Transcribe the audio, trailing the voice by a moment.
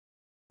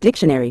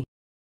Dictionary.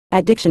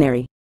 At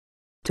dictionary.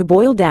 To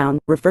boil down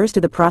refers to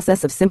the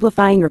process of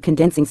simplifying or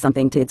condensing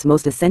something to its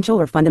most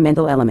essential or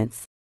fundamental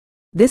elements.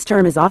 This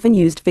term is often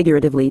used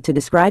figuratively to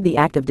describe the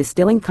act of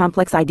distilling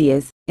complex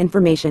ideas,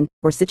 information,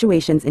 or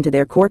situations into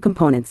their core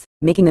components,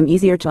 making them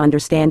easier to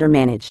understand or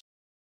manage.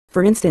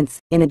 For instance,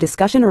 in a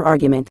discussion or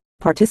argument,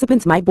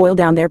 participants might boil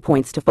down their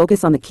points to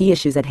focus on the key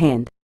issues at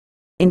hand.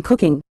 In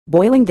cooking,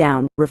 boiling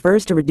down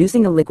refers to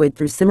reducing a liquid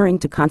through simmering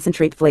to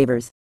concentrate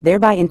flavors,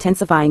 thereby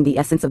intensifying the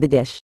essence of the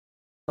dish.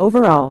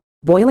 Overall,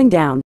 boiling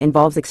down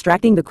involves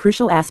extracting the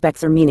crucial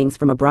aspects or meanings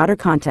from a broader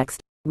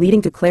context,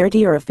 leading to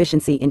clarity or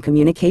efficiency in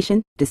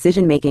communication,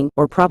 decision-making,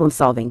 or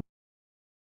problem-solving.